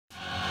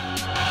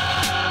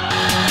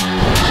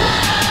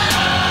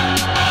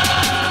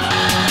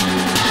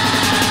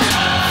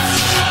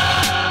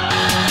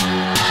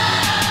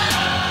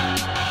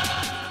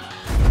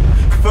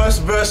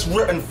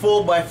Glutton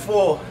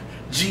 4x4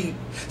 Jeep,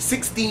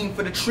 16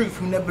 for the truth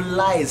who never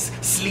lies.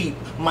 Sleep,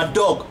 my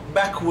dog,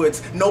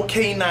 backwards, no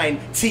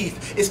canine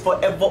teeth, is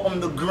forever on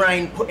the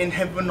grind, putting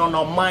heaven on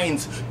our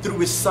minds through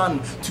his son.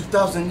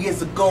 2,000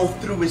 years ago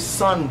through his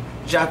son.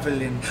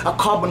 Javelin, a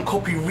carbon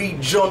copy, read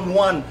John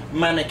 1.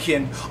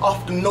 Mannequin,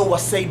 after Noah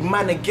said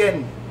man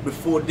again,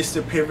 before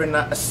disappearing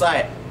out of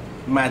sight.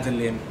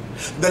 Madeline,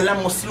 the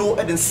lamb was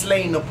slaughtered and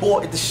slain,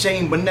 aborted the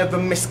shame, but never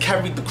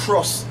miscarried the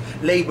cross.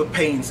 Labour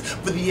pains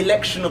for the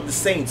election of the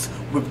saints.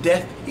 With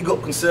death, he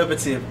got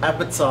conservative.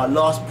 Avatar,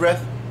 last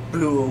breath,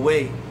 blew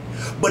away.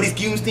 But his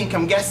goons think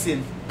I'm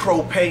guessing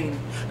propane,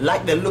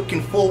 like they're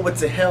looking forward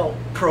to hell.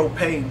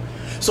 Propane.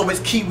 So it's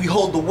key we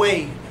hold the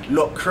way.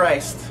 Lot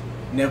Christ,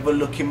 never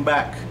looking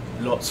back.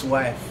 Lot's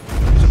wife.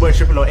 It's your boy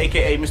Triple O,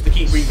 aka Mr.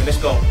 Keep Breathing.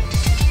 Let's go.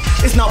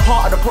 It's now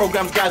part of the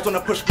programs, guys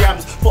wanna push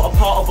grams for a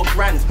part of a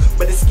grand.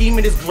 But the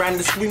scheming is grand,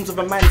 the screams of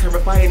a man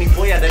terrify any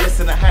boy at the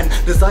lesson at hand.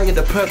 Desire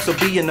the perks of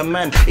being a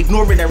man,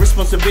 ignoring their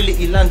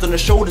responsibility lands on the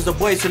shoulders of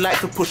boys who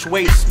like to push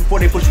weights. Before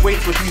they push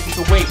weights,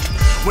 refusing to wait.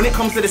 When it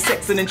comes to the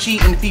sexing and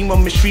cheating, female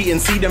mistreating,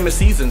 see them as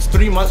seasons.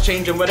 3 months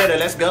changing, whatever,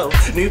 let's go.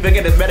 New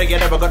beginners better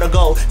get up, I gotta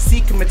go.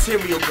 Seeking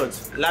material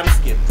goods,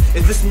 lambskin.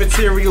 Is this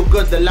material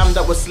good, the lamb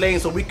that was slain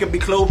so we could be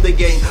clothed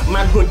again?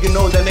 Manhood, you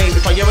know the name.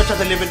 If I ever try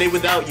to live a day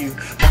without you,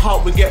 my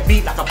heart would get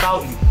beat like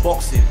about you.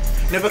 Boxing,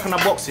 never can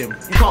I box him.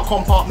 You can't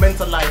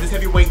compartmentalize. This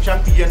heavyweight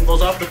champion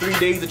goes after 3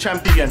 days a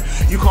champion.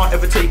 You can't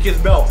ever take his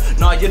belt.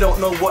 Nah, you don't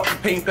know what the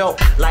pain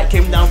felt like.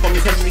 Came down from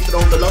his heavenly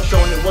throne, the love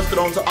shown. It was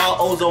thrown to our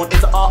ozone,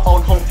 into our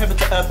own home, heaven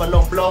to earth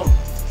alone blown.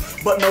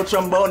 But no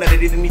trombone, and they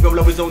didn't even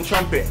blow his own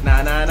trumpet.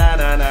 Nah, nah, nah,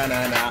 nah, nah,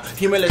 nah, nah.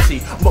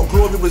 Humility, but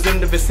glory was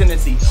in the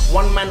vicinity.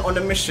 One man on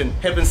a mission,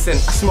 heaven sent.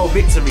 I smell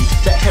victory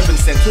that heaven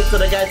sent. Talk to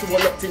the guys who are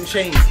locked in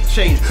chains,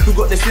 who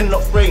got this in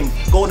lock frame.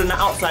 Gold on the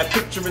outside,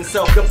 picturing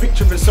self. You're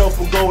picturing self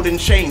with golden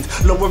chains.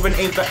 Lowering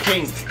aims that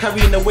pains,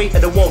 carrying the weight of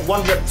the world.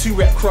 1 rep, 2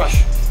 rep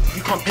crush.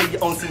 You can't pay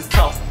your own sins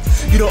tough.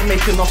 You don't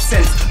make enough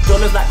sense.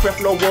 Dollars like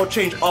Creflo, world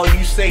change. Are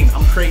you sane?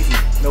 I'm crazy.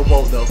 No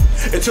vote though.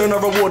 Eternal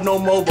reward, no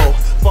mobile.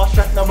 Fast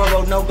track down the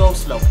road, no go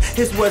slow.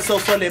 His words so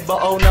solid, but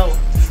oh no.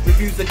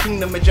 Refuse the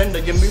kingdom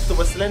agenda. You move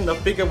to a slender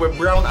figure with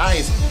brown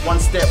eyes. 1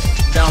 step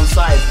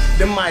downside.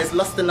 Demise,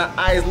 lust in the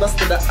eyes, lust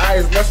of the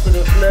eyes, lust of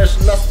the flesh,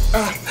 lust.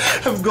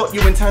 Have got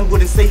you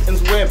entangled in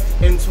Satan's web.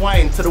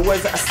 Entwined to the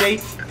words that I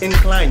say.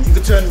 Incline. You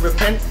can turn and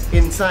repent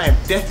in time.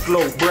 Death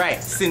glow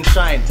bright, sin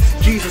shine.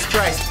 Jesus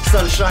Christ,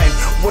 sunshine.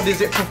 What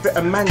does it profit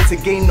a man to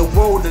gain the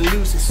world and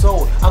lose his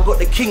soul? I got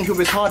the king who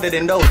is harder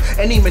than those.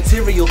 Any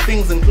material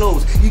things and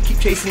clothes. You keep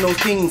chasing those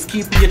things,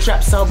 keeping your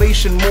trap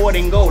salvation more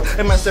than gold.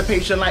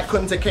 Emancipation like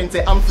Kunta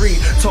Kinte, I'm free.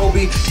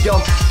 Toby,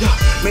 yo.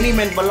 Many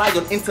men rely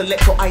on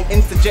intellect, so I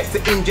interject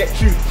to inject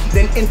truth.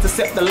 Then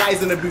intercept the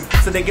lies in the booth,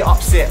 so they get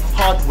upset.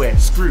 Hardware,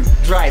 screw,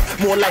 drive.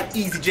 More like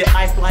EasyJet,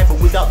 I fly, but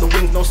without the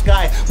wings, no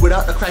sky.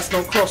 Without the Christ,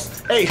 no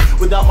cross. Hey,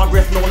 without my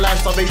breath, no life,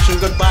 salvation,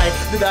 goodbye.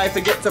 Did I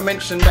forget to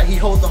mention that he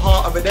holds the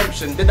heart of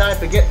redemption? Did I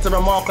forget to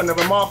remark on the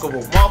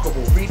remarkable?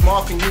 Markable, read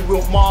Mark and you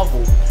will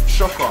marvel.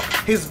 Shocker,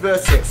 his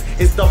vertex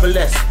is double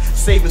S.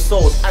 Saving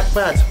souls, act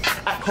bad,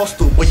 act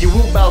hostile, but you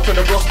won't bow to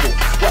the gospel.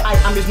 What I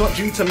am is not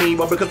due to me,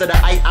 but because of the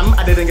I am,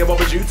 I didn't get what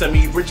was due to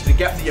me. Bridge the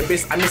gap, the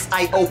abyss, I miss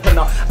eye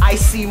opener. I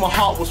see my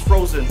heart was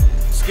frozen.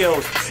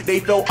 Skills, they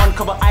fell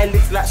uncover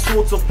eyelids like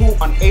swords of pull,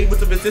 unable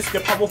to resist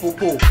your powerful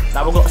pull.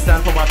 Now I gotta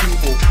stand for my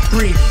people.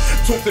 Breathe,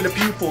 talk to the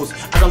pupils,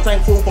 as I'm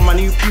thankful for my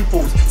new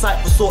pupils.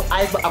 Sight for sore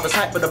eyes, but I was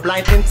sight for the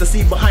blind.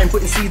 Intercede behind,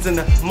 putting seeds in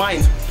the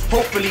mind.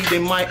 Hopefully they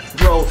might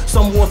grow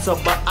some water,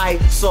 but I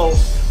sow.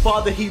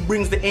 Father, he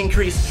brings the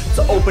increase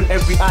to open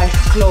every eye,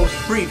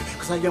 close, breathe.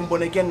 Cause I am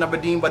born again, I'm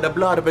redeemed by the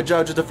blood of a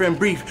judge as a friend.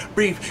 Breathe,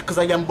 breathe. Cause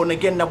I am born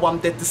again, now I'm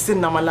dead to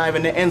sin, I'm alive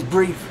and it ends.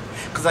 Breathe.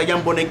 Cause I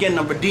am born again,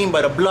 I'm redeemed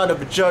by the blood of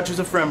a judge who's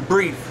a friend.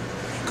 Breathe.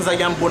 Cause I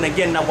am born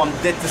again, now I'm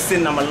dead to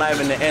sin, I'm alive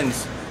and it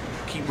ends.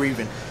 Keep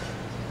breathing.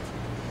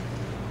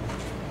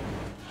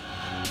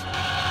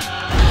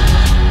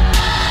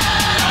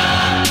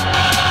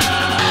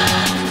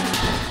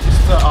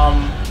 Just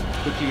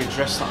to quickly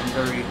address something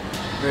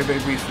very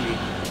briefly.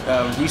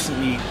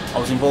 Recently I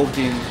was involved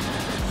in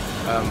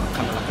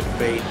kind of like a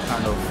debate,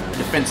 kind of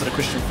defense of the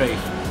Christian faith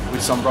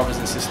with some brothers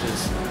and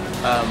sisters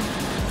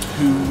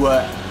who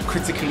were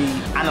critically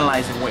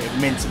analyzing what it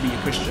meant to be a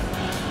Christian.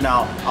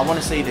 Now, I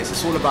want to say this,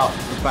 it's all about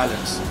the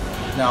balance.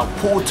 Now,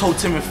 Paul told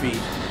Timothy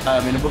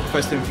in the book of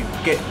 1 Timothy,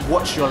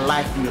 watch your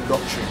life and your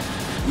doctrine.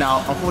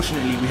 Now,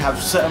 unfortunately, we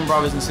have certain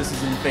brothers and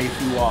sisters in the faith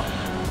who are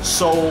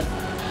so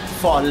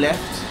far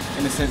left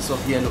in the sense of,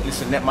 yeah, look,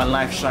 listen, let my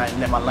life shine,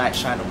 let my light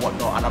shine and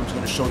whatnot, and I'm just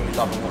going to show you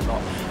love and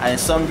whatnot. And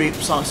some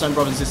brothers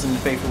and sisters in the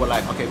faith who are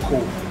like, okay,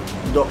 cool,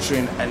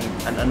 doctrine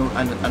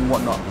and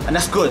whatnot, and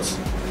that's good.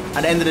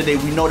 At the end of the day,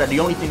 we know that the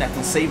only thing that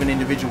can save an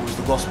individual is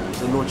the gospel, is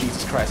the Lord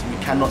Jesus Christ, and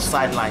we cannot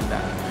sideline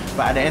that.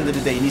 But at the end of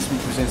the day, it needs to be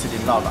presented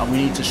in love, and we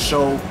need to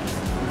show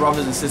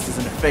brothers and sisters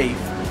in the faith,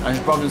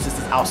 and brothers and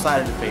sisters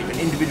outside of the faith, and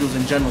individuals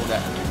in general,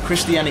 that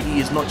Christianity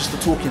is not just a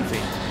talking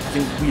thing. I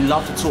think we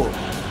love to talk.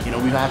 You know,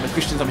 we have the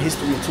Christians have a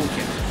history of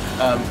talking.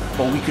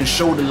 but we can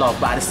show the love,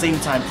 but at the same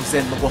time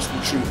present the gospel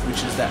truth,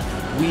 which is that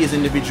we as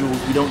individuals,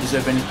 we don't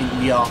deserve anything.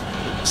 We are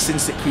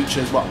sin-sick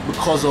creatures, but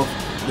because of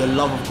the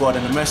love of God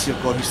and the mercy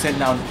of God, who sent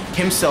down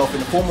himself in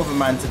the form of a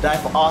man to die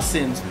for our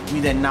sins, we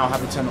then now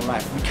have eternal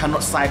life. We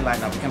cannot sideline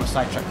that, we cannot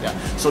sidetrack that.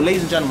 So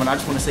ladies and gentlemen, I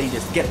just want to say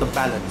this: get the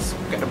balance,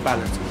 get the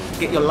balance.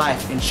 Get your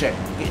life in check.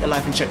 Get your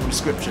life in check with the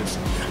scriptures,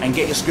 and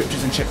get your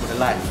scriptures in check with the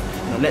life.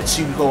 You know, let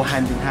two go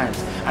hand in hand.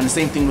 And the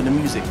same thing with the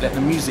music. Let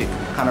the music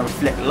kind of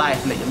reflect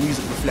life. Let your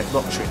music reflect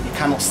doctrine. You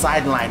cannot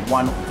sideline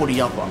one for the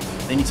other.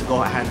 They need to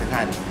go hand in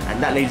hand.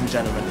 And that, ladies and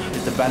gentlemen,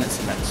 is the balance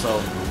in that. So,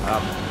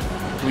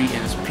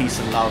 greetings, peace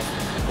and love.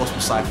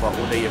 Gospel Cypher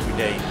all day, every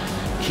day.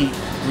 Keep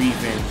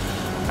breathing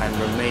and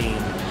remain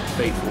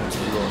faithful to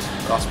the Lord.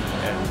 Gospel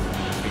forever.